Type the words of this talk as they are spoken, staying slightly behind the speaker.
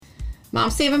Mom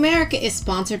Save America is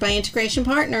sponsored by Integration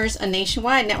Partners, a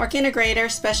nationwide network integrator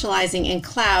specializing in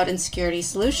cloud and security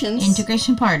solutions.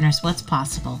 Integration Partners, what's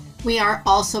possible? We are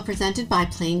also presented by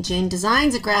Plain Jane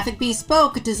Designs, a graphic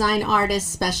bespoke design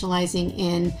artist specializing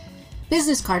in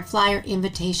business card flyer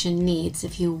invitation needs.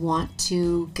 If you want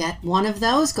to get one of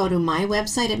those, go to my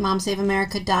website at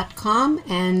momsaveamerica.com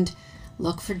and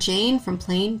look for Jane from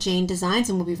Plain Jane Designs,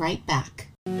 and we'll be right back.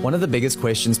 One of the biggest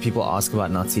questions people ask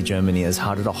about Nazi Germany is,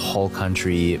 how did a whole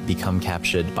country become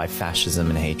captured by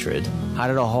fascism and hatred? How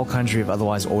did a whole country of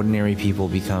otherwise ordinary people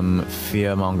become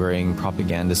fear-mongering,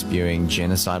 propaganda-spewing,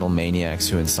 genocidal maniacs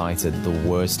who incited the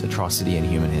worst atrocity in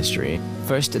human history?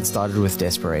 First, it started with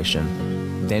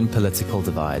desperation, then political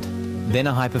divide, then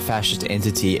a hyper-fascist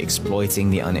entity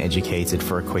exploiting the uneducated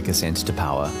for a quick ascent to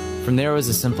power. From there, it was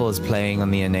as simple as playing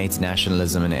on the innate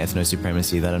nationalism and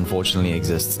ethno-supremacy that unfortunately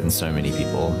exists in so many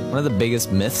people. One of the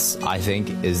biggest myths, I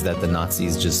think, is that the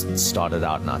Nazis just started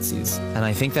out Nazis. And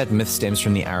I think that myth stems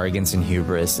from the arrogance and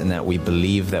hubris in that we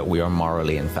believe that we are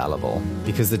morally infallible.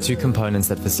 Because the two components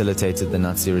that facilitated the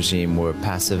Nazi regime were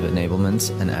passive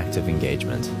enablement and active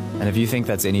engagement. And if you think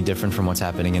that's any different from what's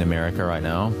happening in America right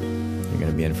now, you're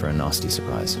going to be in for a nasty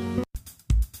surprise.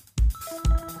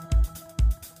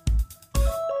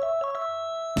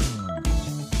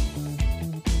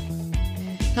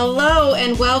 Hello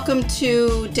and welcome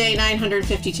to day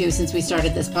 952 since we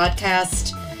started this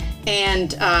podcast,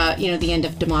 and the end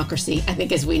of democracy, I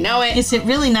think, as we know it. Is it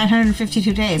really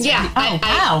 952 days? Yeah.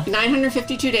 Wow.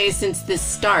 952 days since the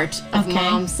start of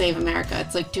Mom Save America.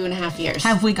 It's like 2.5 years.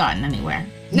 Have we gotten anywhere?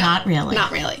 No, not really.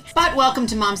 Not really. But welcome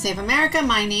to Mom Save America.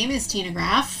 My name is Tina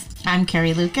Graff. I'm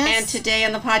Carrie Lucas. And today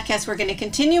on the podcast, we're going to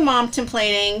continue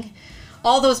mom-templating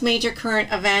all those major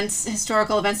current events,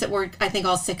 historical events that we're, I think,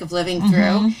 all sick of living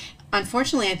through.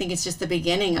 Unfortunately, I think it's just the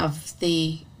beginning of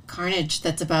the carnage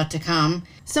that's about to come.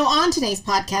 So on today's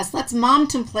podcast, let's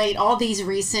mom-template all these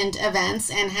recent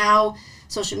events and how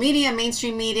social media,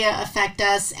 mainstream media affect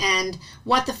us and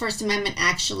what the First Amendment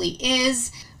actually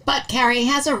is. But Carrie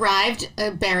has arrived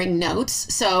bearing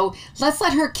notes, so let's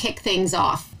let her kick things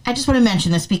off. I just want to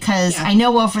mention this because I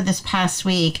know over this past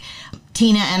week,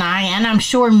 Tina and I, and I'm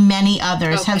sure many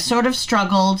others, have sort of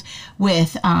struggled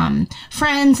with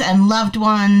friends and loved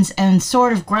ones and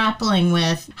sort of grappling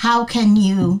with how can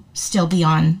you still be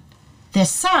on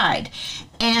this side.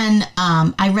 And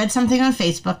I read something on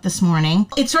Facebook this morning.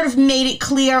 It sort of made it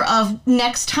clear of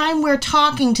next time we're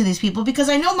talking to these people, because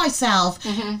I know myself,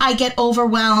 I get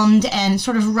overwhelmed and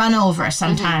sort of run over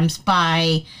sometimes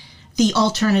by the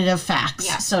alternative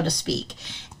facts, so to speak.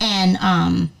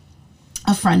 And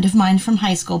a friend of mine from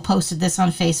high school posted this on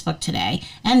Facebook today,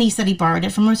 and he said he borrowed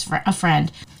it from a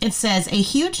friend. It says, a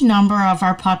huge number of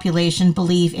our population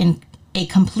believe in a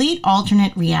complete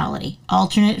alternate reality,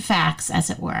 alternate facts, as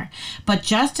it were. But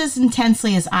just as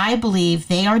intensely as I believe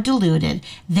they are deluded,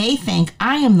 they think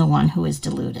I am the one who is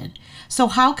deluded. So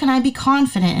how can I be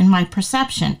confident in my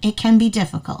perception? It can be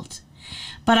difficult.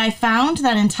 But I found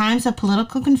that in times of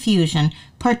political confusion,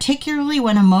 particularly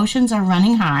when emotions are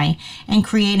running high and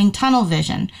creating tunnel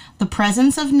vision, the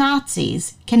presence of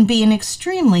Nazis can be an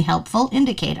extremely helpful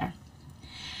indicator.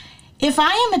 If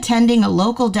I am attending a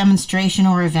local demonstration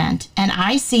or event and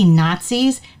I see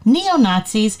Nazis,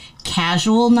 neo-Nazis,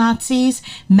 casual Nazis,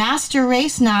 master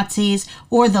race Nazis,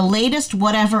 or the latest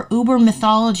whatever uber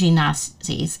mythology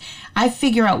Nazis, I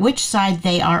figure out which side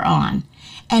they are on.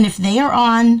 And if they are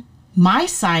on my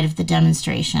side of the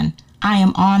demonstration, I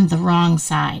am on the wrong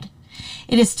side.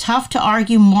 It is tough to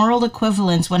argue moral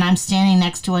equivalence when I'm standing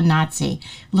next to a Nazi,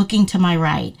 looking to my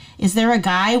right. Is there a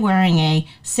guy wearing a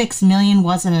 6 million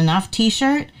wasn't enough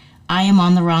t-shirt? I am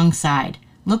on the wrong side.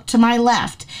 Look to my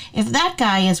left. If that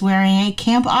guy is wearing a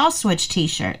Camp Auschwitz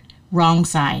t-shirt, wrong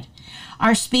side.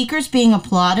 Are speakers being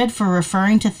applauded for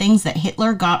referring to things that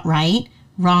Hitler got right?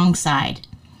 Wrong side.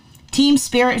 Team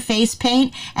Spirit face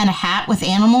paint and a hat with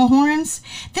animal horns?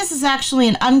 This is actually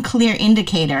an unclear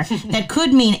indicator that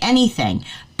could mean anything,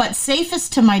 but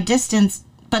safest to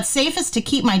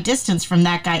keep my distance from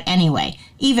that guy anyway,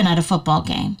 even at a football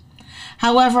game.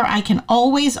 However, I can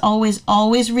always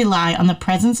rely on the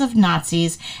presence of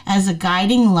Nazis as a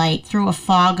guiding light through a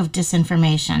fog of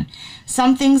disinformation.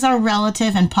 Some things are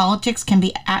relative, and politics can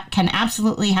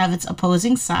absolutely have its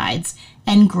opposing sides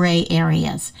and gray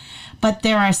areas. But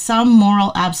there are some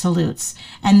moral absolutes,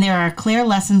 and there are clear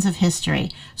lessons of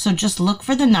history. So just look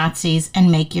for the Nazis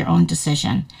and make your own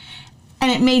decision.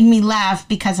 And it made me laugh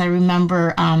because I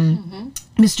remember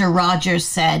Mr. Rogers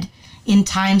said, in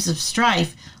times of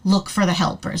strife, look for the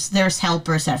helpers. There's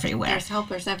helpers everywhere. There's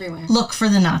helpers everywhere. Look for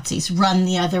the Nazis. Run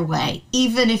the other way.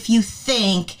 Even if you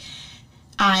think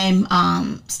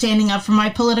I'm standing up for my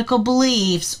political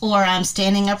beliefs, or I'm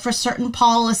standing up for certain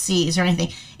policies or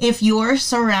anything. If you're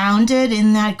surrounded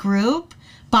in that group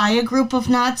by a group of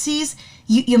Nazis,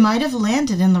 you might have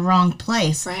landed in the wrong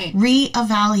place. Right.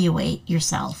 Reevaluate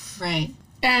yourself. Right.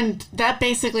 And that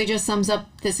basically just sums up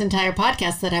this entire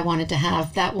podcast that I wanted to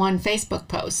have, that one Facebook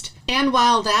post. And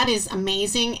while that is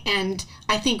amazing and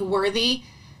I think worthy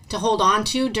to hold on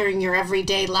to during your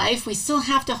everyday life, we still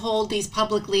have to hold these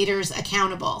public leaders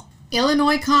accountable.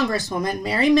 Illinois Congresswoman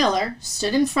Mary Miller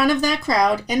stood in front of that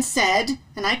crowd and said,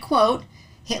 and I quote,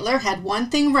 "Hitler had one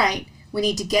thing right. We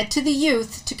need to get to the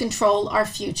youth to control our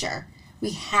future. We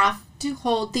have to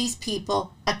hold these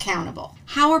people accountable."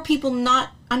 How are people not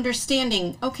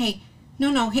understanding, okay,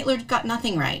 no, Hitler got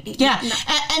nothing right? Yeah,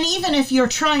 and even if you're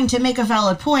trying to make a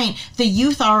valid point, the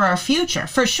youth are our future,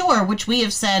 for sure, which we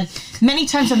have said many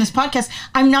times on this podcast.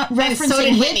 I'm not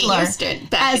referencing Hitler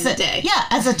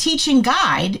as a teaching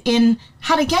guide in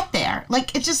how to get there.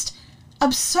 Like, it's just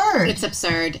absurd. It's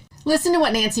absurd. Listen to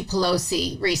what Nancy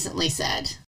Pelosi recently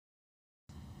said.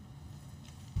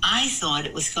 I thought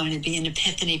it was going to be an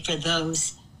epiphany for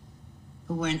those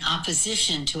who were in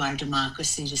opposition to our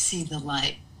democracy to see the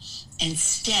light.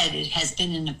 Instead, it has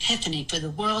been an epiphany for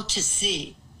the world to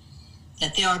see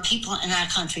that there are people in our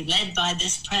country, led by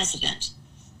this president,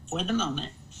 for the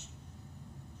moment,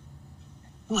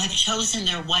 who have chosen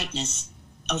their whiteness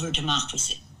over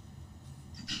democracy.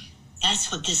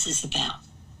 That's what this is about.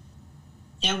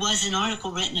 There was an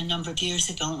article written a number of years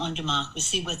ago on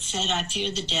democracy which said, "I fear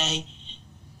the day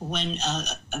when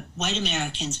white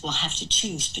Americans will have to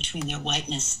choose between their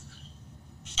whiteness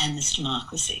and this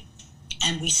democracy."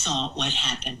 And we saw what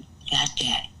happened that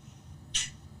day.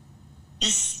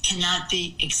 This cannot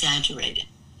be exaggerated.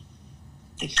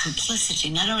 The complicity,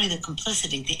 not only the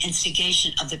complicity, the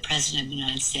instigation of the President of the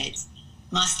United States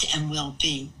must and will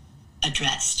be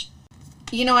addressed.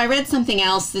 You know, I read something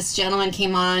else. This gentleman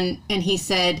came on and he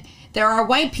said, there are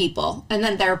white people, and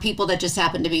then there are people that just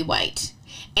happen to be white.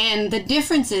 And the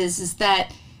difference is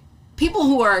that people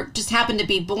who are just happen to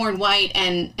be born white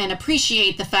and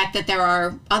appreciate the fact that there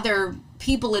are other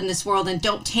people in this world and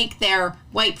don't take their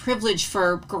white privilege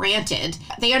for granted.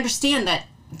 They understand that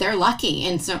they're lucky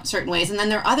in certain ways. And then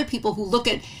there are other people who look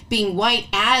at being white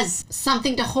as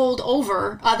something to hold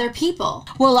over other people.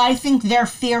 Well, I think they're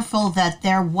fearful that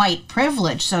their white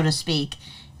privilege, so to speak,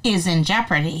 is in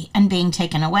jeopardy and being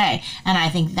taken away. And I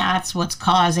think that's what's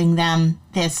causing them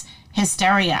this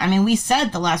hysteria. I mean, we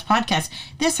said the last podcast,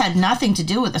 this had nothing to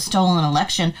do with a stolen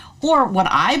election or what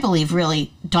I believe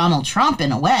really Donald Trump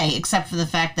in a way, except for the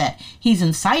fact that he's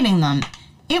inciting them.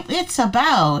 It's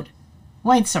about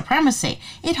white supremacy.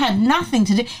 It had nothing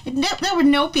to do. There were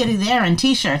nobody there in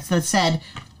T-shirts that said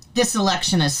this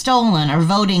election is stolen or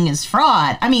voting is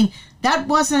fraud. I mean, that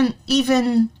wasn't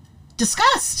even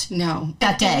discussed. No.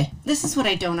 That day. This is what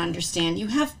I don't understand. You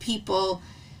have people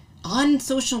on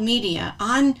social media,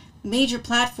 on major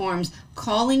platforms,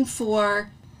 calling for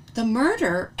the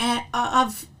murder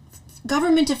of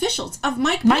government officials, of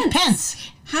Mike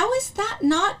Pence. How is that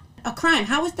not a crime?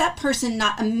 How is that person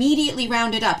not immediately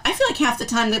rounded up? I feel like half the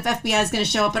time the FBI is going to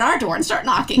show up at our door and start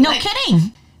knocking. No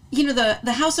kidding. You know,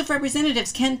 the House of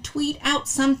Representatives can tweet out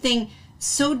something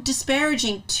so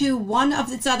disparaging to one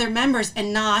of its other members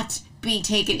and not be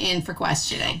taken in for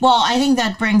questioning. Well, I think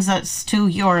that brings us to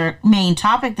your main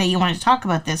topic that you wanted to talk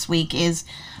about this week is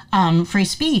free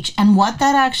speech and what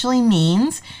that actually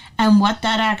means and what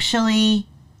that actually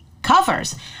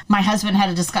covers. My husband had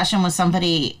a discussion with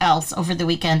somebody else over the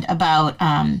weekend about,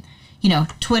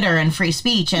 Twitter and free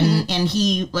speech. And, and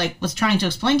he was trying to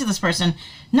explain to this person,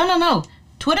 no.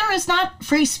 Twitter is not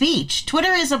free speech.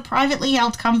 Twitter is a privately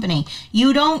held company.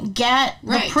 You don't get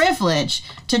the privilege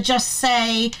to just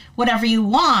say whatever you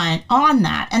want on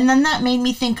that. And then that made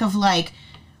me think of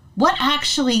what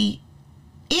actually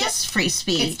is free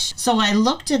speech. So I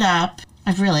looked it up.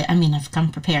 I've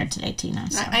come prepared today,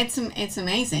 Tina. So. It's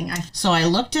amazing. So I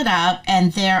looked it up,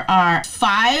 and there are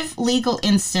 5 legal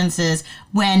instances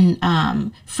when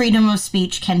freedom of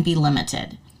speech can be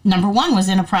limited. Number 1 was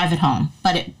in a private home,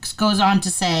 but it goes on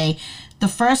to say the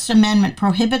First Amendment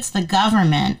prohibits the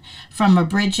government from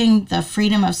abridging the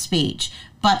freedom of speech,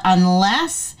 but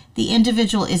unless the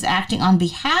individual is acting on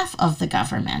behalf of the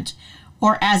government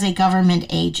or as a government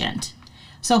agent.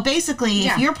 So basically,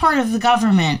 if you're part of the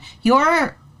government,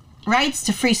 your rights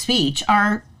to free speech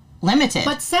are limited.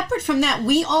 But separate from that,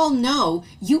 we all know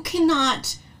you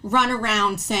cannot run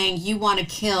around saying you want to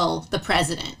kill the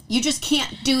president. You just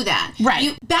can't do that.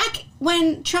 Right. Back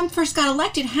when Trump first got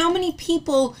elected, how many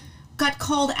people got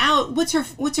called out? What's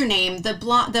her name?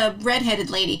 The redheaded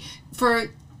lady,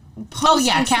 for post.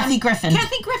 Kathy Griffin.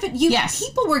 Kathy Griffin.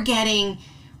 People were getting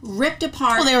ripped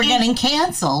apart. Well, they were getting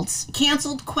canceled,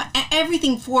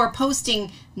 everything for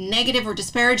posting negative or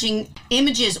disparaging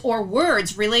images or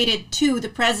words related to the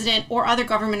president or other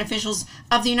government officials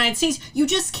of the United States. You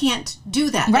just can't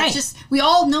do that. Right. We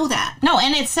all know that. No,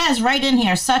 and it says right in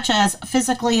here, such as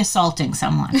physically assaulting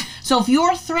someone. So if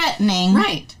you're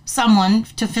threatening someone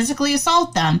to physically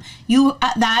assault them,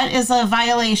 that is a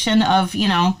violation of, you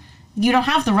don't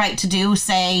have the right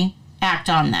to act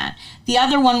on that. The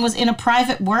other one was in a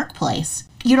private workplace.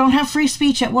 You don't have free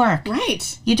speech at work.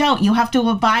 Right. You don't. You have to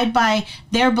abide by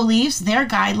their beliefs, their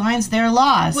guidelines, their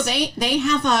laws. Well, they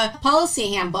have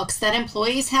policy handbooks that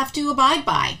employees have to abide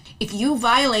by. If you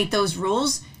violate those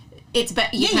rules,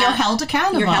 you're held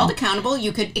accountable. You're held accountable.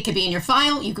 It could be in your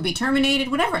file. You could be terminated.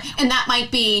 Whatever. And that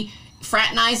might be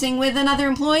fraternizing with another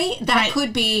employee. That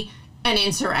could be an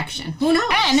insurrection. Who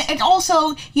knows? And it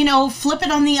also, flip it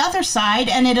on the other side,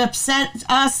 and it upset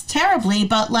us terribly.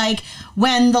 But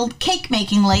when the cake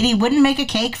making lady wouldn't make a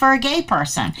cake for a gay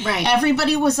person, right?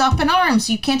 Everybody was up in arms.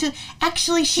 You can't do.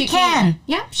 Actually, she can.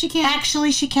 Yeah, she can.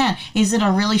 Actually, she can. Is it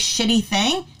a really shitty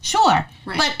thing? Sure,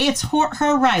 but it's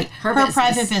her right, her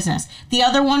private business. The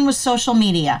other one was social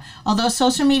media. Although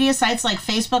social media sites like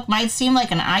Facebook might seem like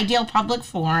an ideal public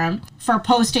forum for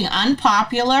posting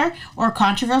unpopular or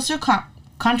controversial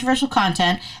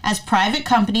content, as private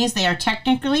companies, they are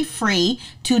technically free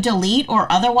to delete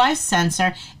or otherwise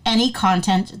censor any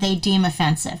content they deem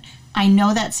offensive. I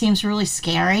know that seems really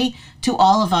scary to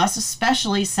all of us,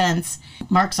 especially since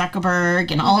Mark Zuckerberg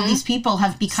and all of these people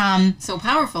have become so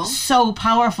powerful. So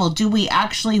powerful. Do we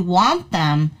actually want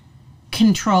them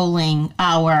controlling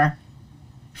our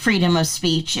freedom of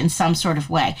speech in some sort of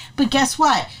way? But guess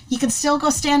what? You can still go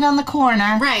stand on the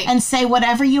corner and say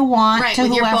whatever you want to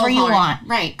whoever you want.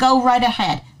 Right. Go right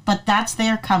ahead. But that's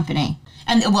their company.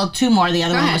 And, two more. The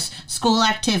other one was school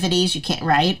activities. You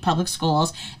can't, public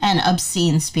schools, and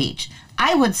obscene speech.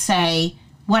 I would say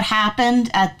what happened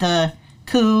at the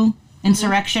coup,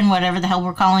 insurrection, whatever the hell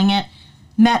we're calling it,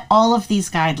 met all of these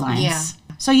guidelines. Yeah.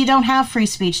 So you don't have free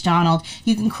speech, Donald.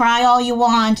 You can cry all you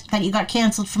want that you got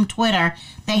canceled from Twitter.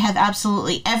 They have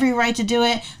absolutely every right to do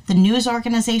it. The news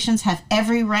organizations have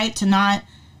every right to not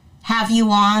have you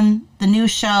on the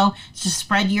news show to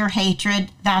spread your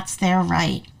hatred. That's their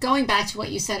right. Going back to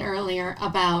what you said earlier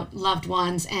about loved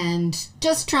ones and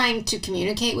just trying to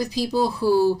communicate with people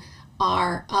who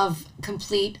are of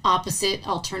complete opposite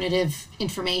alternative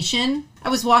information. I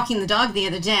was walking the dog the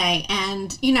other day,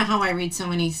 and you know how I read so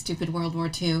many stupid World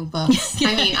War II books.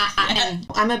 I mean,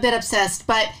 I'm a bit obsessed,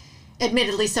 but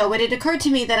admittedly so. But it occurred to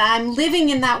me that I'm living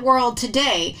in that world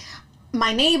today.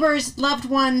 My neighbors, loved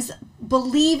ones,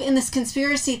 believe in this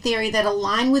conspiracy theory that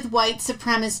align with white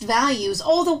supremacist values,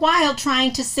 all the while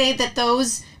trying to say that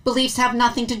those beliefs have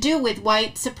nothing to do with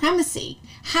white supremacy.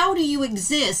 How do you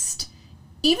exist,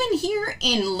 even here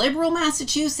in liberal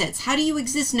Massachusetts, how do you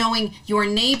exist knowing your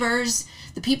neighbors,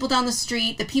 the people down the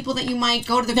street, the people that you might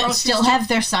go to the grocery store? Still have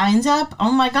their signs up?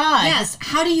 Oh my God. Yes.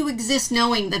 How do you exist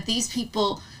knowing that these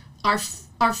people are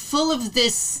full of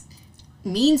this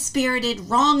mean-spirited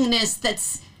wrongness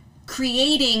that's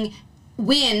creating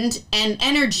wind and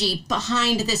energy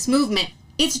behind this movement?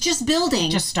 It's just building.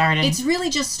 Just starting. It's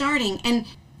really just starting. And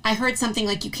I heard something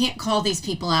like, you can't call these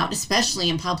people out,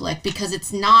 especially in public, because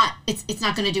it's not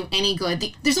going to do any good.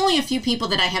 There's only a few people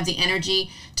that I have the energy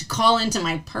to call into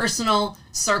my personal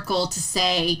circle to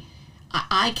say,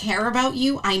 I care about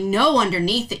you. I know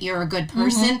underneath that you're a good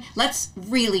person. Let's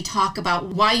really talk about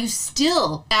why you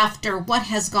still, after what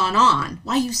has gone on,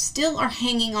 why you still are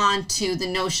hanging on to the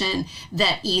notion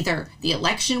that either the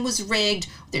election was rigged,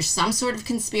 there's some sort of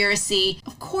conspiracy.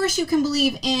 Of course you can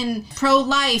believe in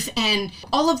pro-life and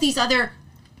all of these other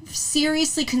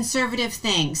seriously conservative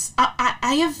things.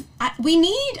 We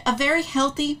need a very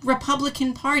healthy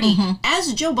Republican Party,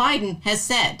 as Joe Biden has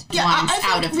said. Yeah,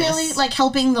 I think really like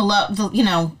helping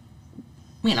the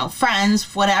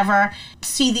friends, whatever,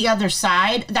 see the other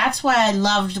side. That's why I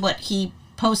loved what he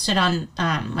posted on,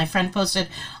 my friend posted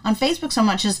on Facebook so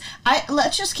much. Is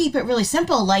let's just keep it really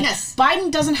simple. Like, Biden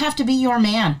doesn't have to be your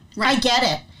man. Right. I get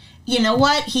it. You know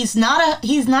what? He's not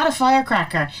a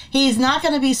firecracker. He's not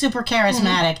going to be super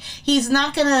charismatic. He's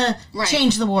not going to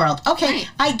change the world. Okay,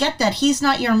 I get that. He's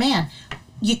not your man.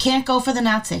 You can't go for the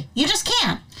Nazi. You just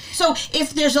can't. So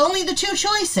if there's only the two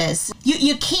choices,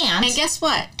 you can't. And guess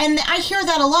what? And I hear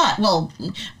that a lot. Well,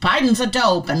 Biden's a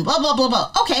dope and blah, blah, blah,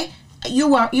 blah. Okay,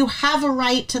 you have a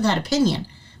right to that opinion.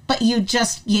 But you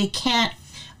can't,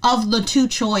 of the two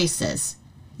choices,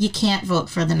 you can't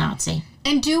vote for the Nazi.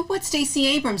 And do what Stacey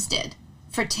Abrams did.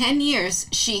 For 10 years,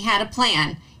 she had a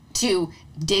plan. to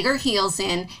dig her heels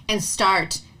in and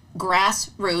start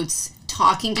grassroots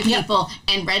talking to people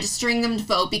and registering them to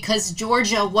vote, because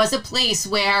Georgia was a place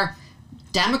where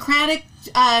Democratic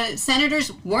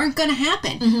senators weren't going to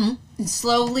happen. And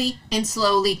slowly,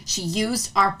 she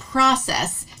used our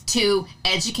process to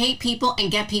educate people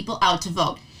and get people out to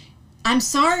vote. I'm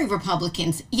sorry,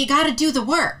 Republicans, you got to do the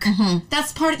work.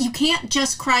 That's part of, you can't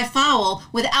just cry foul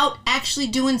without actually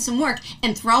doing some work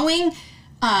and throwing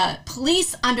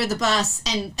police under the bus.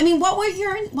 And I mean, what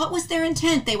was their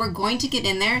intent? They were going to get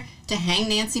in there to hang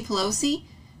Nancy Pelosi,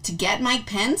 to get Mike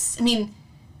Pence. I mean,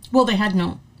 well, they had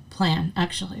no plan,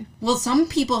 actually. Well, some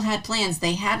people had plans.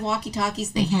 They had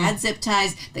walkie-talkies. They had zip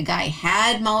ties. The guy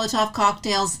had Molotov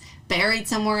cocktails buried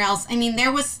somewhere else. I mean,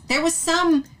 there was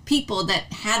some people that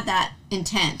had that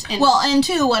intent. And well, and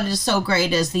too, what is so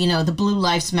great is the Blue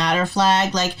Lives Matter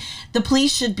flag. Like, the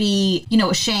police should be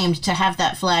ashamed to have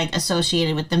that flag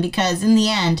associated with them, because in the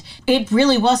end, it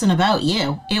really wasn't about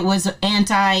you. It was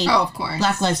of course,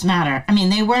 Black Lives Matter. I mean,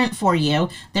 they weren't for you.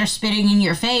 They're spitting in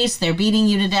your face. They're beating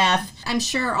you to death. I'm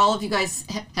sure all of you guys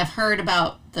have heard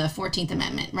about the 14th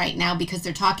Amendment right now, because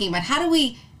they're talking about how do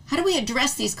we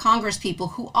address these Congress people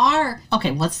who are...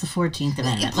 Okay, what's the 14th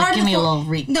Amendment? Like, give me a little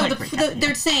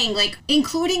they're saying, like,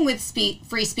 including with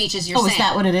free speech, as you're saying. Oh, is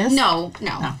that what it is? No.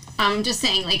 I'm just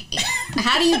saying, like,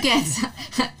 how do you get...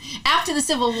 After the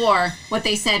Civil War, what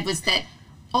they said was that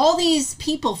all these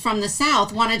people from the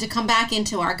South wanted to come back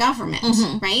into our government,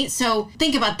 right? So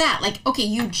think about that. Like, okay,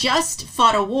 you just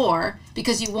fought a war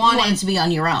because you wanted to be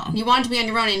on your own. You wanted to be on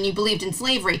your own, and you believed in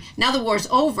slavery. Now the war's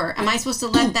over. Am I supposed to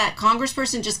let that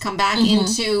congressperson just come back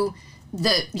into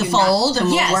the fold and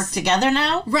we'll work together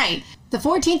now? Right. The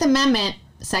 14th Amendment,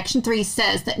 Section 3,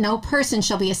 says that no person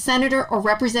shall be a senator or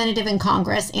representative in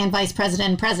Congress, and vice president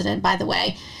and president, by the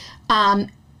way,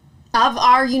 of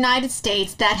our United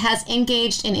States that has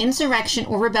engaged in insurrection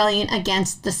or rebellion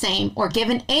against the same, or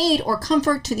given aid or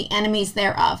comfort to the enemies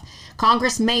thereof.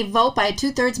 Congress may vote by a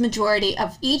 2/3 majority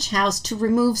of each house to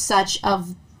remove such a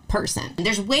person. And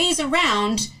there's ways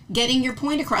around getting your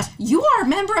point across. You are a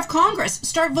member of Congress.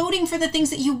 Start voting for the things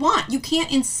that you want. You can't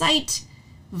incite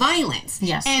violence.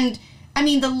 Yes. And, I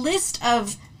mean, the list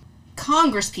of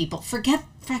Congress people, forget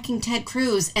fracking Ted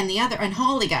Cruz and the other, and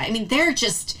Hawley guy. I mean, they're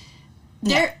just...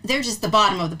 They're just the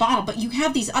bottom of the bottle. But you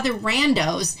have these other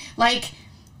randos. Like,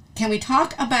 can we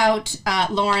talk about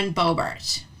Lauren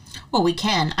Boebert? Well, we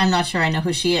can. I'm not sure I know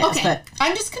who she is. Okay. But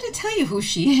I'm just going to tell you who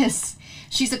she is.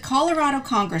 She's a Colorado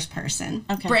congressperson.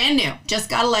 Okay. Brand new. Just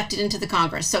got elected into the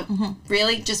Congress. So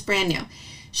really just brand new.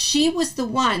 She was the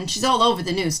one, she's all over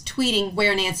the news, tweeting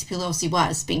where Nancy Pelosi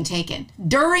was being taken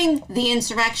during the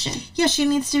insurrection. Yeah, she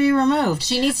needs to be removed.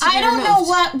 She needs to be removed. removed. I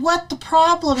don't know what the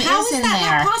problem is in there. How is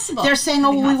that not possible? They're saying,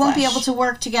 we won't be able to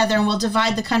work together and we'll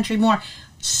divide the country more.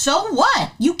 So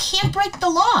what? You can't break the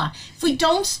law. If we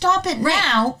don't stop it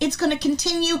now, it's going to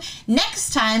continue.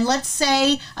 Next time, let's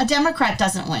say a Democrat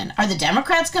doesn't win. Are the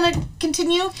Democrats going to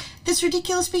continue this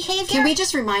ridiculous behavior? Can we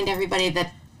just remind everybody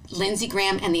that Lindsey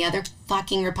Graham and the other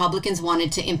fucking Republicans wanted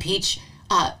to impeach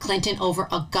Clinton over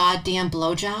a goddamn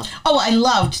blowjob? Oh, I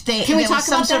loved. There was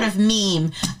some sort that? of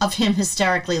meme of him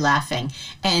hysterically laughing,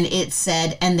 and it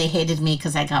said, "And they hated me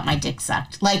because I got my dick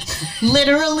sucked." Like,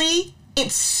 literally,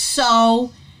 it's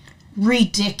so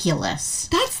ridiculous.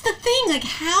 That's the thing. Like,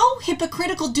 how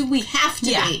hypocritical do we have to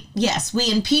be? Yes, we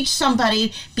impeach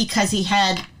somebody because he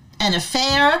had an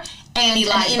affair and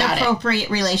an inappropriate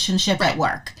relationship at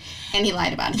work. And he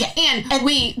lied about it. Yeah. And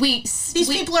these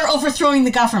people are overthrowing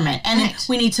the government, and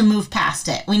we need to move past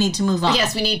it. We need to move on.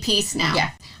 Yes, we need peace now.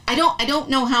 Yeah. I don't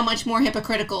know how much more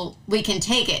hypocritical we can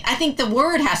take it. I think the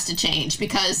word has to change,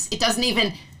 because it doesn't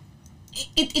even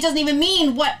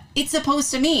mean what it's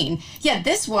supposed to mean. Yeah,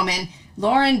 this woman,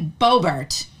 Lauren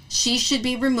Boebert, she should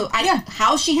be removed.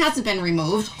 How she hasn't been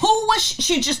removed. Who was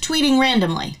she just tweeting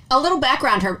randomly? A little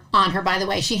background on her, by the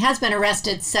way. She has been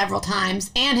arrested several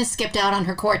times and has skipped out on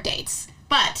her court dates.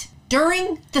 But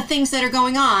during the things that are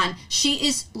going on, she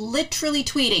is literally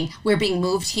tweeting, "We're being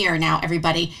moved here now,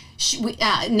 everybody."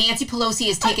 Nancy Pelosi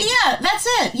is taking... yeah, that's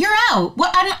it. You're out.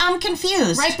 What? I'm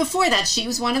confused. Right before that, she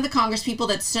was one of the Congress people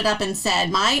that stood up and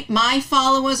said, my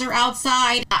followers are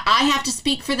outside. I have to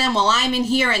speak for them while I'm in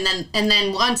here. And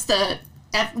then once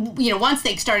once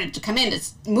they started to come in to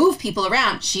move people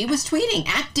around, she was tweeting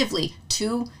actively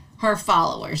to her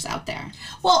followers out there.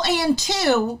 Well, and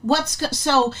two,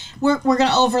 so we're going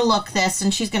to overlook this,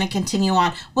 and she's going to continue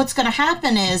on. What's going to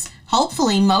happen is,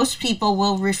 hopefully, most people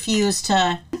will refuse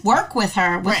to work with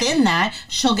her within that.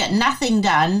 She'll get nothing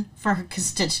done for her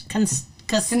constituents.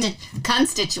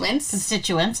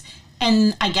 Constituents.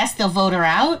 And I guess they'll vote her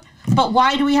out. But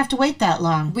why do we have to wait that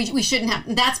long? We shouldn't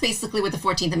have. That's basically what the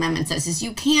 14th Amendment says, is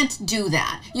you can't do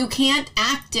that. You can't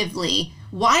actively,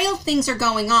 while things are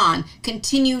going on,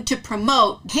 continue to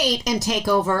promote hate and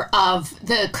takeover of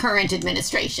the current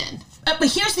administration.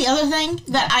 But here's the other thing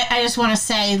that I just want to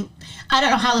say. I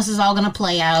don't know how this is all going to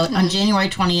play out. On January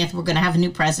 20th, we're going to have a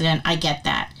new president. I get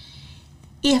that.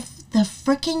 If the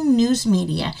freaking news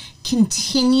media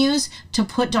continues to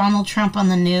put Donald Trump on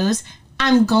the news,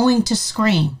 I'm going to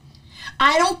scream.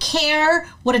 I don't care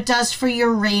what it does for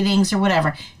your ratings or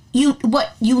whatever.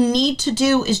 What you need to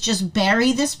do is just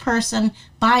bury this person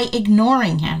by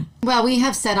ignoring him. Well, we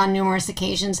have said on numerous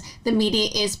occasions, the media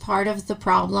is part of the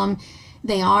problem.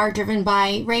 They are driven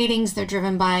by ratings, they're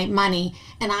driven by money,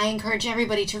 and I encourage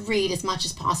everybody to read as much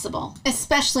as possible,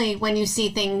 especially when you see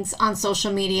things on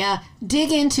social media.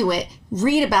 Dig into it,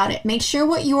 read about it, make sure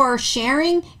what you are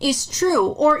sharing is true,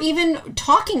 or even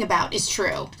talking about is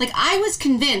true. Like, I was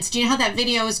convinced, you know how that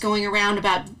video is going around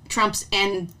about Trump's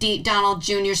and Donald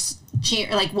Jr.'s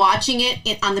like watching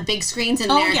it on the big screens in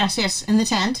there. Oh, yes, in the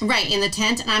tent. Right, in the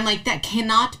tent, and I'm like, that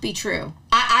cannot be true.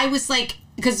 I was like,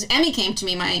 because Emmy came to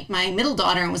me, my middle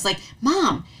daughter, and was like,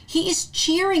 Mom, he is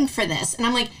cheering for this. And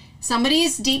I'm like,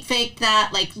 somebody's deep faked that.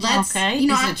 Like, let's, okay. You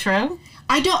know, is it true?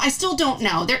 I still don't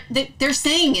know. They're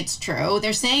saying it's true.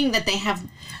 They're saying that they have.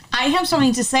 I have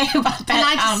something to say about that. And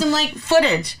I just am like,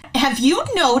 footage. Have you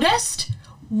noticed,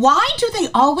 why do they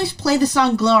always play the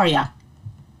song Gloria?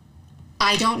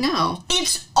 I don't know.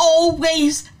 It's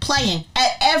always playing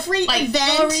at every like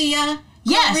event. Gloria.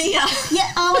 Yes. Gloria.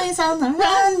 Yeah, always on the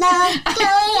run now,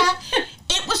 Gloria.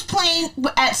 It was playing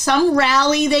at some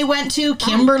rally they went to.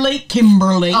 Kimberly.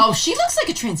 Oh, she looks like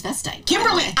a transvestite.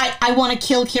 Kimberly. I want to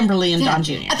kill Kimberly and Don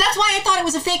Jr. That's why I thought it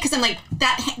was a fake, because I'm like,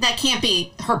 that can't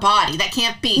be her body. That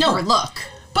can't be her look.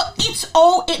 But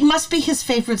it must be his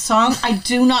favorite song. I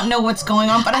do not know what's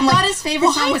going on, but I thought his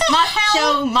favorite song was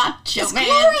Macho Man.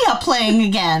 Gloria playing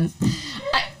again.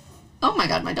 Oh my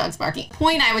God, my dog's barking. The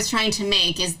point I was trying to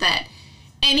make is that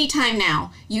anytime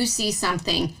now you see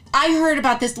something, I heard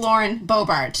about this Lauren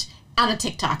Boebert on a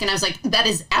TikTok, and I was like, that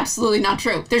is absolutely not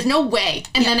true. There's no way.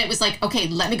 And then it was like, okay,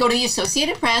 let me go to the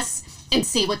Associated Press and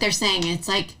see what they're saying. And it's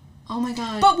like, oh my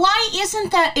God. But why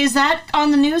isn't that, is that on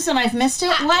the news and I've missed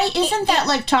it? Why isn't that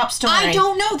like top story? I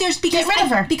don't know. Get rid of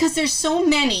her. Because there's so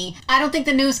many. I don't think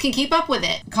the news can keep up with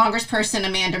it. Congressperson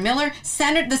Amanda Miller,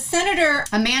 the Senator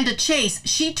Amanda Chase,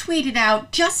 she tweeted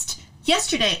out just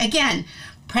yesterday, again,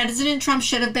 President Trump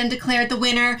should have been declared the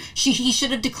winner. He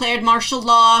should have declared martial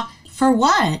law. For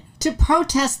what? To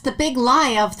protest the big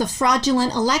lie of the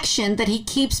fraudulent election that he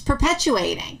keeps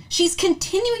perpetuating. She's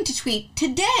continuing to tweet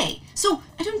today. So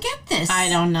I don't get this. I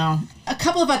don't know. A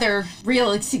couple of other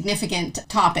real significant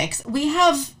topics. We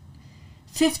have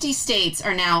 50 states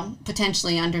are now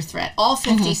potentially under threat. All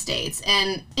 50 states.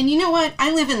 And you know what?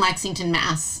 I live in Lexington,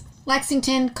 Mass.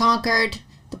 Lexington, Concord,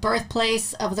 the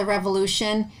birthplace of the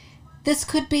revolution. This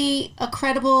could be a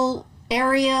credible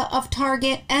area of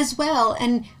target as well,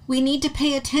 and we need to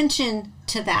pay attention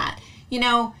to that. You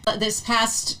know, this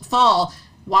past fall,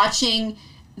 watching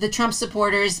the Trump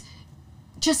supporters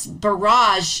just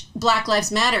barrage Black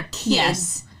Lives Matter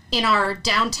kids in our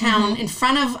downtown, in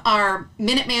front of our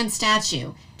Minuteman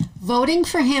statue, voting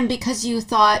for him because you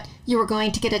thought you were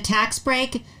going to get a tax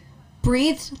break,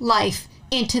 breathed life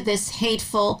into this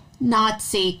hateful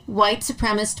Nazi white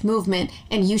supremacist movement,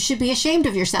 and you should be ashamed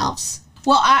of yourselves.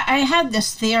 Well, I had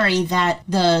this theory that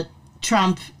the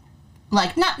Trump,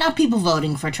 like, not people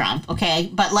voting for Trump, okay,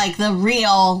 but like the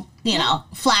real, you know,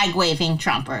 flag-waving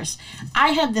Trumpers. I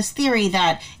had this theory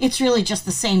that it's really just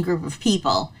the same group of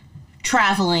people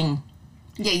traveling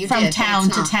from town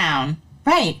to town.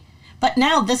 Right. But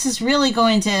now this is really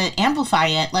going to amplify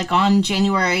it, like on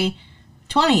January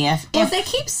 20th. Well, they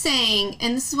keep saying,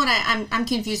 and this is what I'm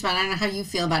confused about, I don't know how you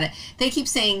feel about it. They keep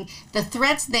saying the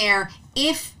threat's there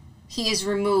if he is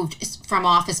removed from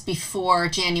office before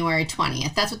January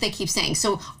 20th. That's what they keep saying.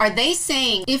 So are they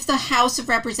saying if the House of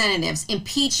Representatives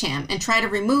impeach him and try to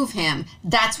remove him,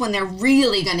 that's when they're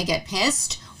really going to get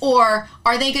pissed? Or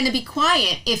are they going to be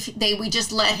quiet if we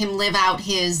just let him live out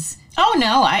his... Oh,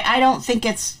 no, I don't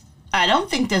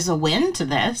think there's a win to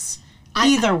this.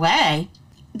 Either way.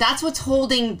 That's what's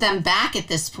holding them back at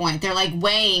this point. They're like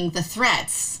weighing the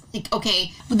threats. Like,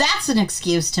 okay. That's an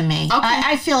excuse to me. Okay.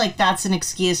 I feel like that's an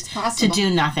excuse to do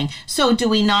nothing. So do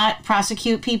we not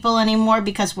prosecute people anymore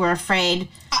because we're afraid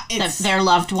that their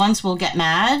loved ones will get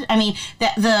mad? I mean,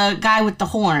 the guy with the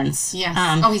horns.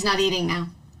 Yes. He's not eating now.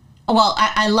 Well,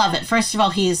 I love it. First of all,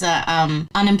 he's a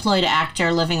unemployed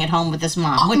actor living at home with his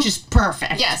mom, which is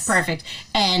perfect. Yes. Perfect.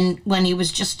 And when he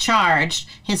was just charged,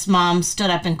 his mom stood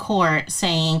up in court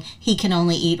saying he can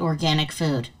only eat organic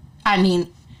food. I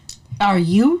mean, are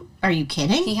you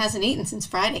kidding? He hasn't eaten since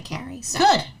Friday, Carrie. So.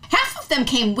 Good. Half of them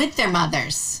came with their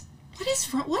mothers. What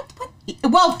is wrong? What?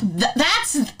 Well,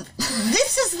 this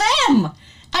is them.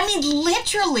 I mean,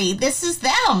 literally, this is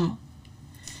them.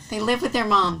 They live with their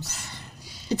moms.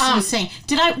 It's insane.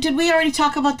 Did we already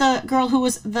talk about the girl who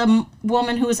was the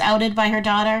woman who was outed by her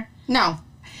daughter? No.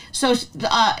 So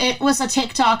it was a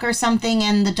TikTok or something,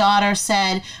 and the daughter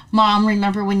said, "Mom,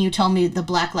 remember when you told me the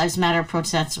Black Lives Matter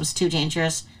protest was too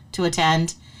dangerous to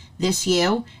attend? This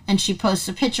you?" And she posts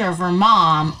a picture of her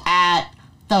mom at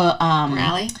the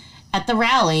Rally? At the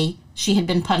rally. She had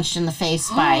been punched in the face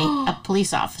by a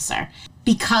police officer.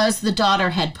 Because the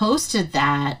daughter had posted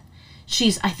that,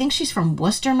 I think she's from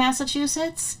Worcester,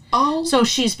 Massachusetts. Oh. So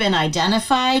she's been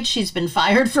identified. She's been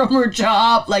fired from her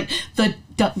job. Like,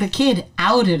 the kid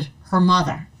outed her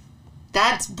mother.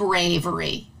 That's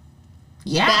bravery.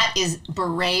 Yeah. That is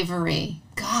bravery.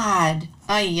 God.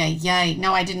 Ay, ay, ay.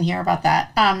 No, I didn't hear about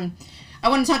that. I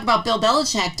want to talk about Bill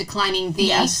Belichick declining the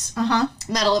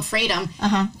Medal of Freedom.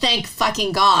 Thank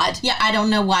fucking God. Yeah, I don't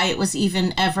know why it was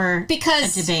even ever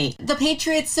Because a debate. The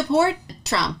Patriots support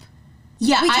Trump.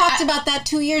 Yeah, We talked about that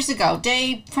 2 years ago.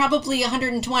 Day probably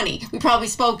 120. We probably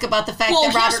spoke about the fact that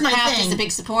here's Robert my Kraft thing. is a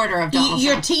big supporter of Donald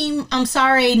Your Trump. team, I'm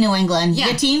sorry, New England. Yeah.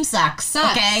 Your team sucks.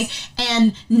 Sucks. Okay?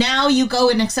 And now you go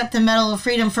and accept the Medal of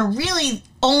Freedom for really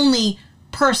only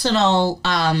personal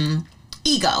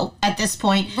ego at this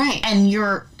point. Right. And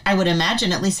I would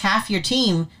imagine at least half your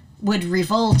team would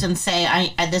revolt and say,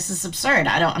 I this is absurd.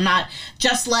 I'm not,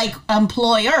 just like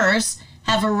employers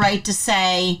have a right to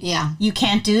say, Yeah. you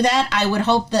can't do that. I would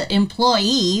hope that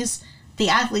employees, the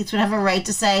athletes, would have a right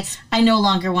to say, I no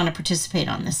longer want to participate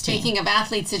on this team. Speaking of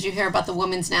athletes, did you hear about the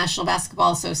Women's National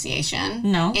Basketball Association?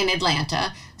 No. In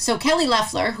Atlanta. So Kelly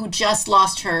Loeffler, who just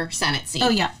lost her Senate seat. Oh,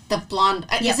 yeah. The blonde.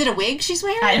 Yeah. Is it a wig she's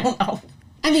wearing? I don't know.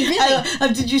 I mean,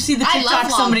 really? Did you see the I TikTok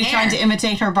love long somebody hair. trying to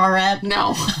imitate her barrette?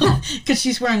 No. Because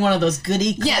she's wearing one of those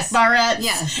goody Yes. barrettes.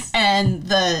 Yes. And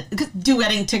the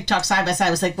duetting TikTok side by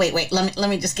side was like, wait, let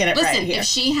me just get it right Listen, here. if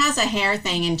she has a hair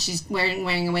thing and she's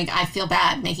wearing a wig, I feel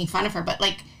bad making fun of her. But,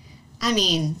 like, I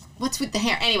mean, what's with the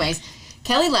hair? Anyways,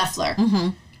 Kelly Loeffler,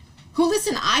 who,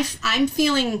 listen, I'm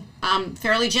feeling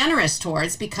fairly generous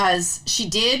towards because she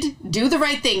did do the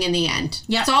right thing in the end.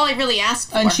 Yep. That's all I really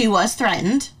asked for. And she was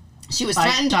threatened. She was by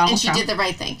threatened, Donald and she Trump. did the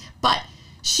right thing. But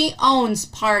she owns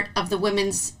part of the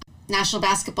Women's National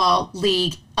Basketball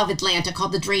League of Atlanta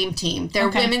called the Dream Team. They're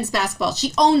Okay. women's basketball.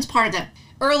 She owns part of them.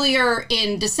 Earlier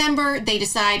in December, they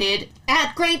decided,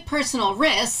 at great personal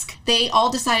risk, they all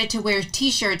decided to wear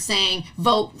T-shirts saying,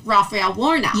 vote Raphael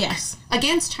Warnock Yes.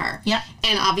 against her. Yep.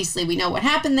 And obviously we know what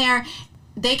happened there.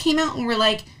 They came out and were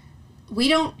like, we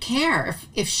don't care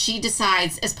if she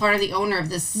decides as part of the owner of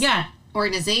this Yeah.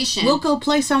 organization. We'll go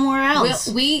play somewhere else.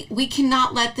 We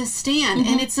cannot let this stand,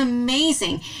 and it's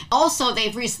amazing. Also,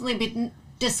 they've recently been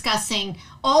discussing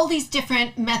all these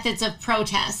different methods of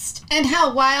protest and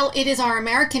how while it is our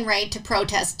American right to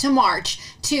protest, to march,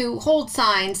 to hold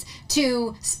signs,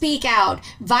 to speak out,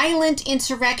 violent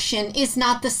insurrection is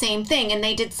not the same thing. And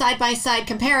they did side-by-side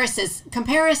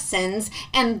comparisons,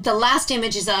 and the last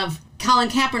image is of Colin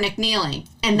Kaepernick kneeling,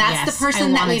 and that's Yes, the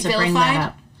person I that we wanted to bring that vilified.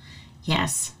 up.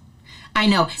 Yes. I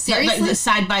know. Seriously? The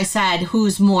side by side,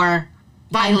 who's more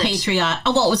Violent. unpatriotic?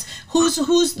 Oh, well, it was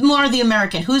who's more the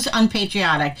American? Who's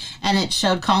unpatriotic? And it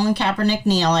showed Colin Kaepernick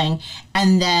kneeling,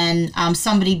 and then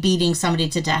somebody beating somebody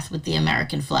to death with the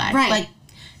American flag. Right. Like,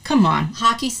 come on.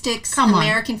 Hockey sticks, Come on.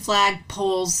 American flag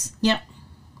poles, Yep.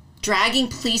 dragging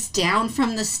police down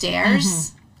from the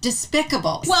stairs.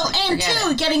 Despicable. Well, Like, and forget too,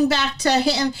 it. getting back to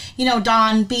him,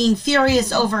 Don being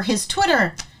furious over his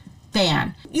Twitter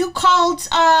ban. You called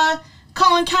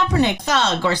Colin Kaepernick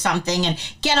thug or something and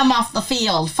get him off the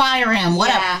field, fire him,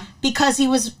 whatever. Yeah. Because he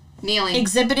was Kneeling.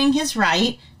 exhibiting his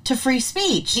right to free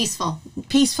speech. Peaceful.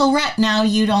 Peaceful right. Now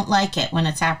you don't like it when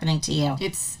it's happening to you.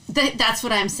 That's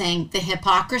what I'm saying. The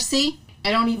hypocrisy. I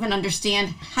don't even understand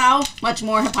how much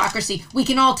more hypocrisy we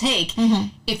can all take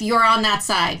if you're on that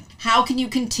side. How can you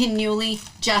continually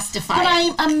justify But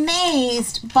it? I'm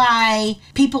amazed by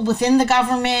people within the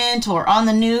government or on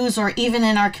the news or even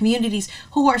in our communities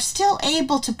who are still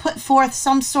able to put forth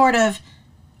some sort of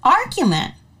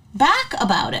argument back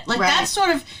about it. Like, Right. that's sort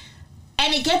of,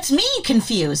 and it gets me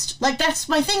confused. Like, that's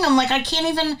my thing. I'm like, I can't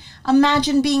even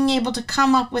imagine being able to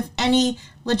come up with any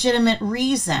legitimate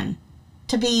reason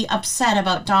to be upset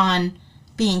about Dawn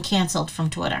being canceled from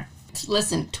Twitter.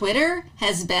 Listen, Twitter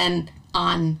has been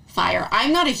on fire.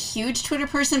 I'm not a huge Twitter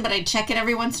person, but I check it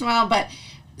every once in a while. But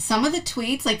some of the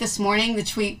tweets, like this morning,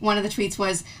 one of the tweets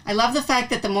was, I love the fact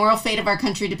that the moral fate of our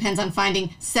country depends on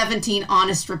finding 17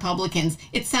 honest Republicans.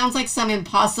 It sounds like some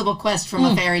impossible quest from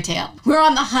a fairy tale. We're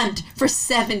on the hunt for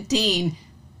 17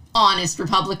 honest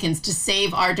Republicans to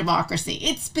save our democracy.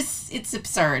 It's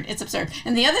absurd. It's absurd.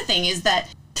 And the other thing is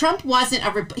that Trump wasn't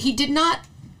he did not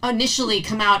initially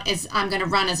come out as, I'm going to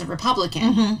run as a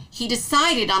Republican. He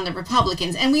decided on the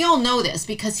Republicans. And we all know this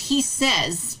because he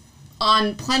says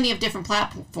on plenty of different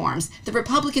platforms, the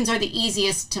Republicans are the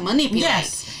easiest to manipulate.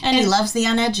 Yes, and he loves the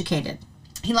uneducated.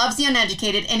 He loves the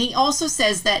uneducated, and he also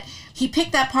says that he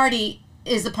picked that party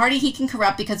is the party he can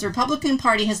corrupt because the Republican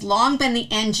Party has long been the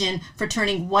engine for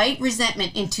turning white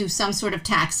resentment into some sort of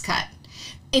tax cut.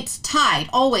 It's tied,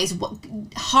 always.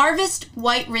 Harvest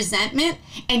white resentment,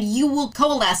 and you will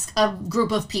coalesce a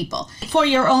group of people. For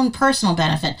your own personal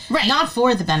benefit. Right. Not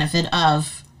for the benefit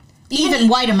of even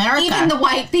white America. Even the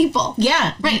white people.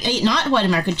 Yeah. Right. Not white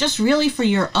America, just really for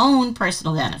your own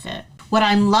personal benefit. What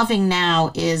I'm loving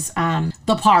now is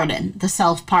the pardon, the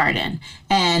self-pardon.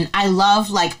 And I love,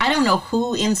 I don't know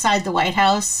who inside the White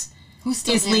House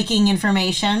is leaking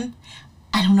information.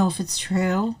 I don't know if it's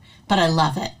true, but I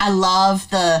love it. I love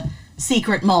the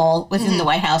secret mole within the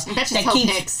White House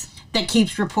that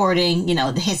keeps reporting, the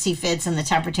hissy fits and the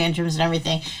temper tantrums and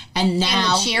everything. And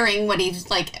now... And the cheering, what he's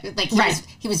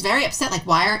he was very upset.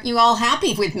 Why aren't you all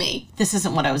happy with me? This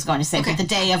isn't what I was going to say, okay. But the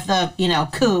day of the,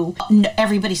 coup,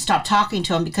 everybody stopped talking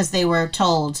to him because they were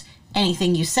told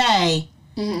anything you say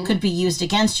could be used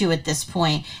against you at this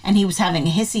point. And he was having a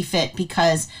hissy fit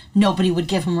because nobody would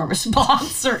give him a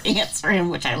response or answer him,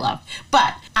 which I love.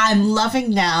 But I'm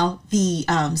loving now the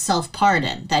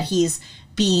self-pardon that he's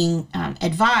being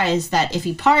advised that if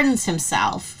he pardons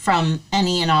himself from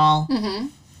any and all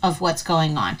of what's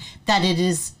going on, that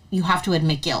you have to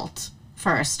admit guilt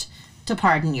first to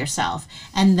pardon yourself.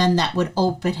 And then that would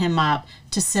open him up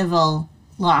to civil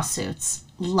lawsuits.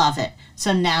 Love it.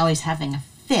 So now he's having a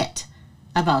fit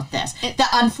about this. The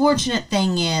unfortunate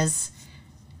thing is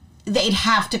they'd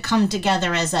have to come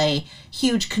together as a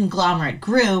huge conglomerate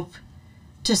group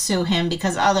to sue him,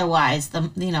 because otherwise the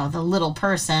little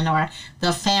person or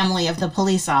the family of the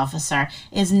police officer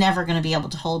is never going to be able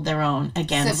to hold their own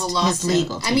against his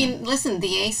legal team. I mean, listen, the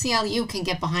ACLU can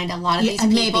get behind a lot of these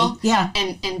people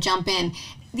and jump in.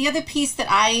 The other piece that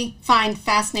I find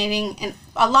fascinating, and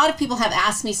a lot of people have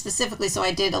asked me specifically, so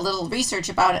I did a little research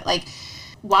about it,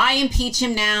 why impeach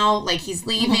him now? He's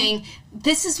leaving.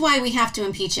 This is why we have to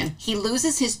impeach him. He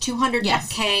loses his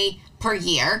 $200K per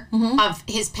year of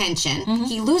his pension.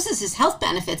 He loses his health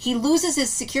benefits. He loses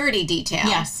his security detail.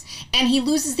 Yes. And he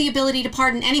loses the ability to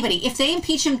pardon anybody. If they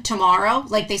impeach him tomorrow,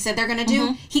 like they said they're going to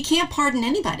do, he can't pardon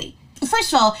anybody.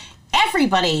 First of all,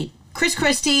 everybody, Chris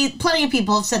Christie, plenty of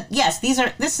people have said, yes,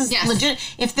 this is legit.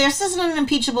 If this isn't an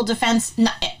impeachable offense,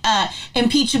 nothing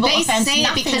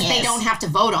it because they don't have to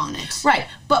vote on it. Right.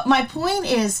 But my point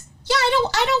is, I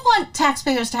don't want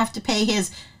taxpayers to have to pay his...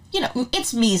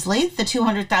 it's measly, the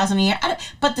 $200,000 a year.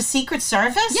 But the Secret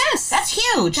Service? Yes. That's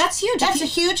huge. That's huge. That's a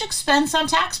huge expense on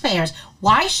taxpayers.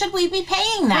 Why should we be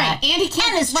paying that? Right. And he can't...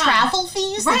 And his travel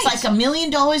fees? Right. It's $1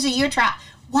 million a year travel.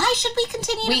 Why should we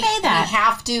continue to pay that? We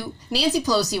have to... Nancy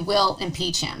Pelosi will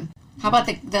impeach him. How about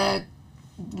the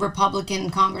Republican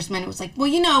congressman who was like, well,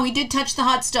 he did touch the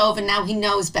hot stove and now he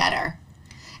knows better.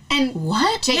 And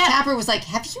what? Jake Tapper was like,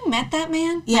 have you met that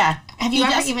man? Yeah. Have you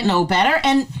ever even... know better?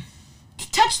 And...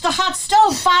 touched the hot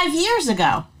stove 5 years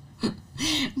ago.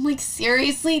 I'm like,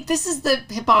 seriously? This is the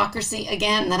hypocrisy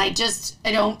again that I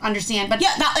don't understand. But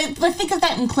let's think of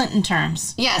that in Clinton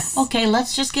terms. Yes. Okay,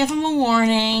 let's just give him a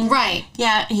warning. Right.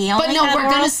 Yeah, he only had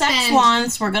oral sex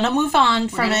once. We're going to move on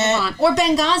from it. Or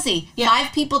Benghazi. Yeah.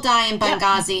 5 people die in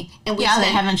Benghazi. And they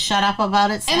haven't shut up about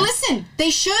it since. And listen,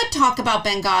 they should talk about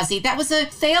Benghazi. That was a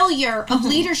failure of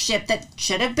leadership that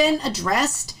should have been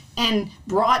addressed and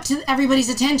brought to everybody's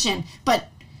attention. But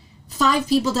 5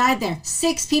 people died there.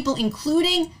 6 people,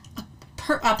 including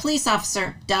a police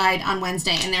officer, died on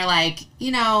Wednesday. And they're like,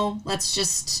 let's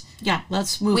just... Yeah,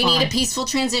 let's move on. We need a peaceful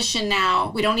transition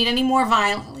now. We don't need any more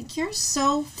violence. You're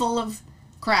so full of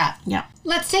crap. Yeah.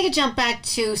 Let's take a jump back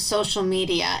to social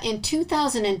media. In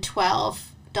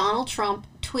 2012, Donald Trump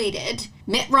tweeted,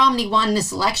 Mitt Romney won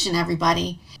this election,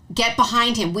 everybody. Get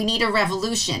behind him. We need a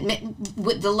revolution.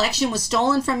 The election was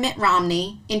stolen from Mitt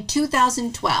Romney in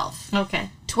 2012. Okay.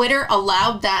 Twitter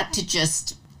allowed that to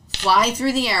just fly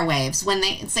through the airwaves when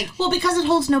it's like... Well, because it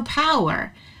holds no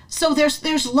power. So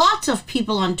there's lots of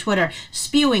people on Twitter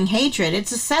spewing hatred.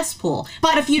 It's a cesspool.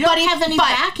 But if you don't have any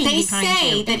backing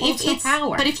behind you, that if it's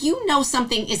power. But if you know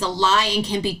something is a lie and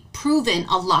can be proven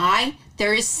a lie,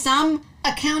 there is some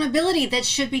accountability that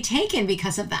should be taken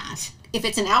because of that. If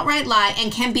it's an outright lie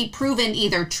and can be proven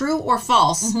either true or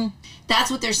false,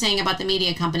 that's what they're saying about the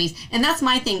media companies. And that's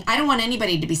my thing. I don't want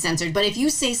anybody to be censored. But if you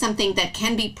say something that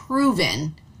can be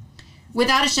proven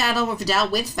without a shadow of a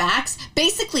doubt with facts,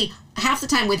 basically half the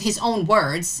time with his own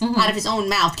words out of his own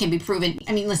mouth can be proven.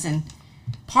 I mean, listen,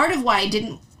 part of why I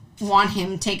didn't want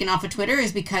him taken off of Twitter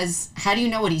is because how do you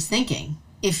know what he's thinking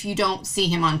if you don't see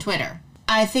him on Twitter?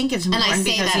 I think it's important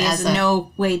because he has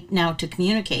no way now to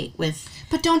communicate with.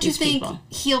 But don't you think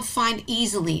he'll find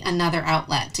easily another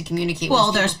outlet to communicate with?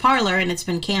 Well, there's Parler and it's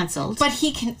been canceled. But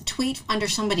he can tweet under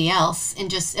somebody else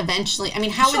and just eventually, I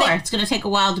mean, how Sure, it's going to take a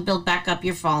while to build back up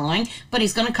your following, but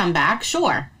he's going to come back,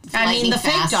 sure. I mean, the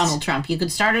fake Donald Trump, you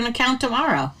could start an account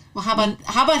tomorrow. Well,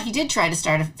 how about he did try to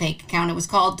start a fake account? It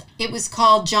was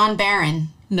called John Barron.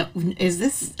 No, is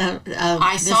this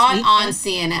I saw it on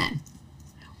CNN.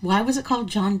 Why was it called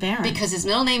John Barron? Because his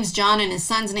middle name's John and his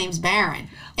son's name's Barron.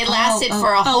 It lasted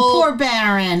for a whole poor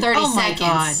Barron. 30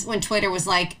 seconds when Twitter was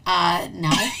like,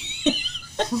 no.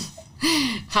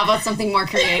 How about something more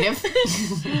creative?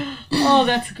 Oh,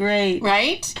 that's great.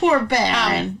 Right? Poor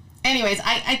Barron. Anyways,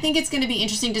 I think it's going to be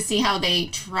interesting to see how they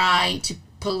try to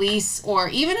police or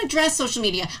even address social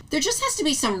media. There just has to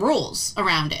be some rules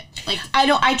around it. Like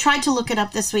I tried to look it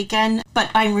up this weekend, but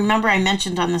I remember I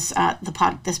mentioned on this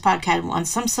this podcast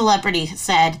once, some celebrity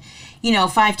said,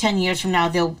 5-10 years from now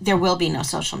there will be no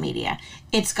social media.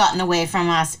 It's gotten away from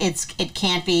us. It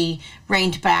can't be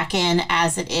reined back in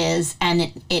as it is,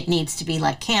 and it needs to be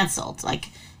like canceled. Like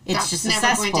it's just a cesspool.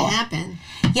 That's never going to happen.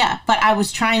 Yeah, but I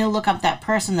was trying to look up that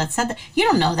person that said that. You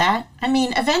don't know that. I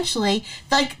mean, eventually,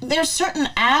 like, there's certain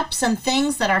apps and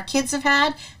things that our kids have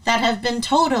had that have been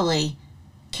totally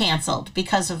canceled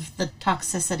because of the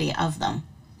toxicity of them.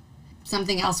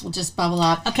 Something else will just bubble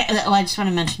up. Okay, well, I just want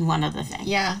to mention one other thing.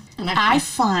 Yeah. And I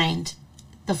find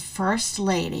the First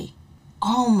Lady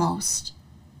almost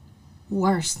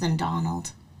worse than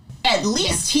Donald. At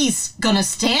least he's going to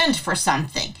stand for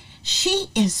something. She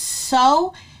is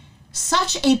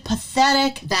such a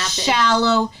pathetic,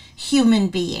 shallow human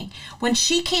being. When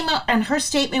she came out and her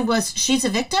statement was, she's a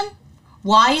victim?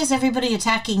 Why is everybody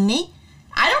attacking me?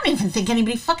 I don't even think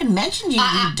anybody fucking mentioned you,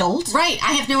 you dolt. Right,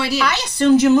 I have no idea. I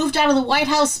assumed you moved out of the White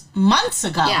House months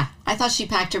ago. Yeah, I thought she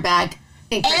packed her bag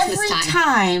in Christmas Every time.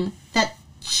 time that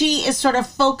she is sort of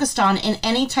focused on in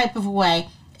any type of way,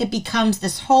 it becomes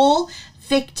this whole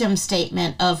victim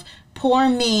statement of, poor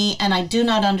me, and I do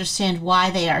not understand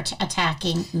why they are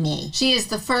attacking me. She is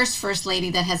the first lady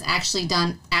that has actually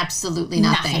done absolutely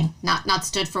nothing. Not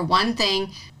stood for one thing.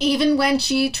 Even when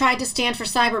she tried to stand for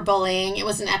cyberbullying, it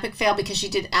was an epic fail because she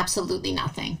did absolutely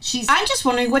nothing. I'm just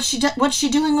wondering what's she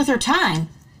doing with her time.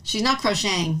 She's not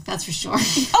crocheting, that's for sure.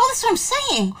 Oh, that's what I'm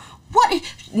saying.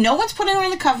 No one's putting her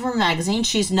on the cover of a magazine.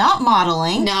 She's not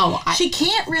modeling. No. She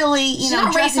can't really, she's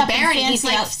not dress up Barron. in fancy He's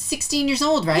like 16 years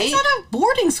old, right? He's at a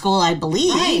boarding school, I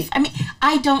believe. Right. I mean,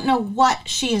 I don't know what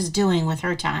she is doing with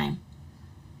her time.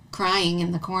 Crying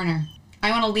in the corner.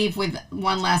 I want to leave with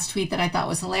one last tweet that I thought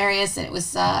was hilarious. And it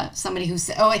was somebody who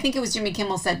said, I think it was Jimmy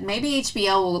Kimmel said, maybe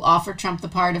HBO will offer Trump the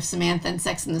part of Samantha in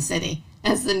Sex and the City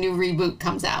as the new reboot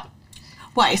comes out.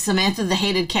 Why, Samantha the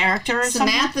hated character or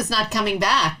something? Samantha's not coming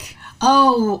back.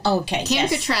 Oh, okay. Kim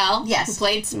Cattrall, who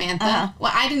played Samantha. Uh-huh.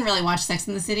 Well, I didn't really watch Sex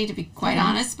and the City, to be quite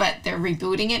honest, but they're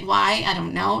rebooting it. Why? I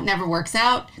don't know. Never works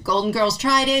out. Golden Girls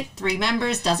tried it. 3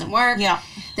 members. Doesn't work. Yeah.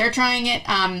 They're trying it.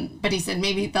 But he said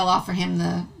maybe they'll offer him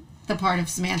the part of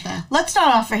Samantha. Let's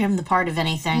not offer him the part of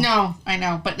anything. No, I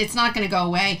know, but it's not going to go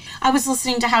away. I was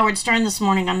listening to Howard Stern this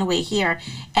morning on the way here,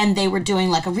 and they were doing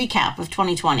like a recap of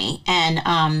 2020,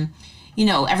 and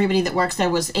everybody that works there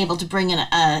was able to bring in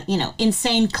a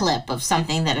insane clip of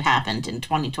something that had happened in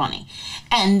 2020.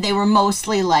 And they were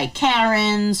mostly like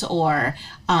Karens or,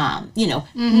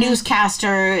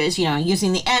 newscasters,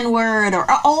 using the N-word or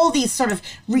all these sort of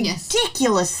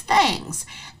ridiculous things.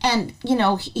 And,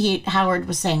 Howard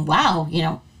was saying, wow,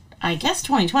 I guess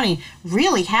 2020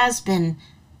 really has been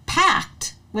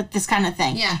packed with this kind of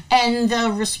thing. Yeah. And the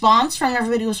response from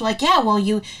everybody was like, yeah, well,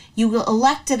 you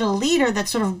elected a leader that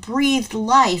sort of breathed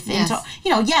life into,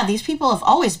 these people have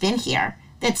always been here.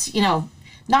 It's,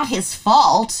 not his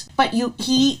fault, but you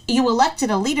elected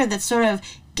a leader that sort of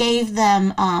gave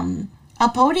them a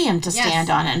podium to stand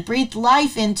on and breathed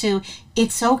life into,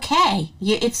 it's okay.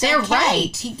 They're okay.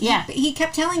 right. He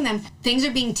kept telling them, things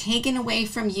are being taken away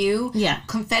from you. Yeah.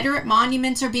 Confederate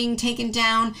monuments are being taken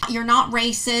down. You're not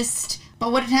racist.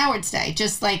 But what did Howard say?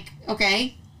 Just like,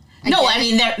 okay. I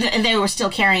mean, they were still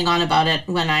carrying on about it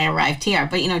when I arrived here.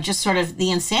 But, just sort of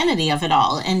the insanity of it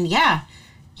all. And, yeah,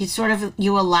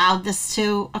 you allowed this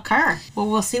to occur. Well,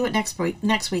 we'll see what next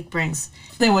week brings.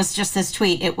 There was just this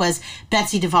tweet. It was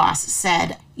Betsy DeVos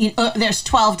said, there's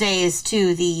 12 days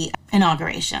to the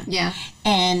inauguration. Yeah.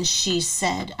 And she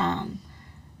said, I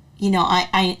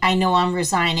know I'm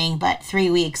resigning, but 3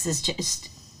 weeks is just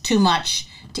too much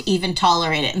to even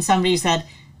tolerate it. And somebody said,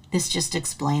 this just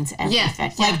explains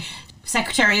everything. Yeah. Like,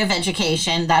 Secretary of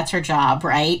Education, that's her job,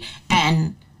 right?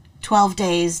 And 12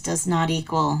 days does not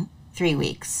equal 3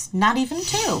 weeks. Not even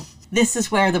 2. This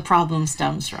is where the problem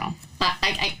stems from.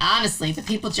 I honestly, the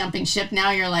people jumping ship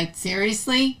now, you're like,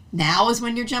 seriously? Now is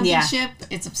when you're jumping ship?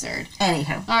 It's absurd.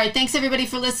 Anywho. All right, thanks everybody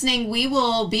for listening. We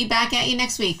will be back at you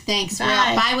next week. Thanks.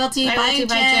 Bye. Bye, Wilty. Bye,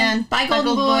 Jen. Bye,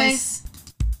 Golden Boys.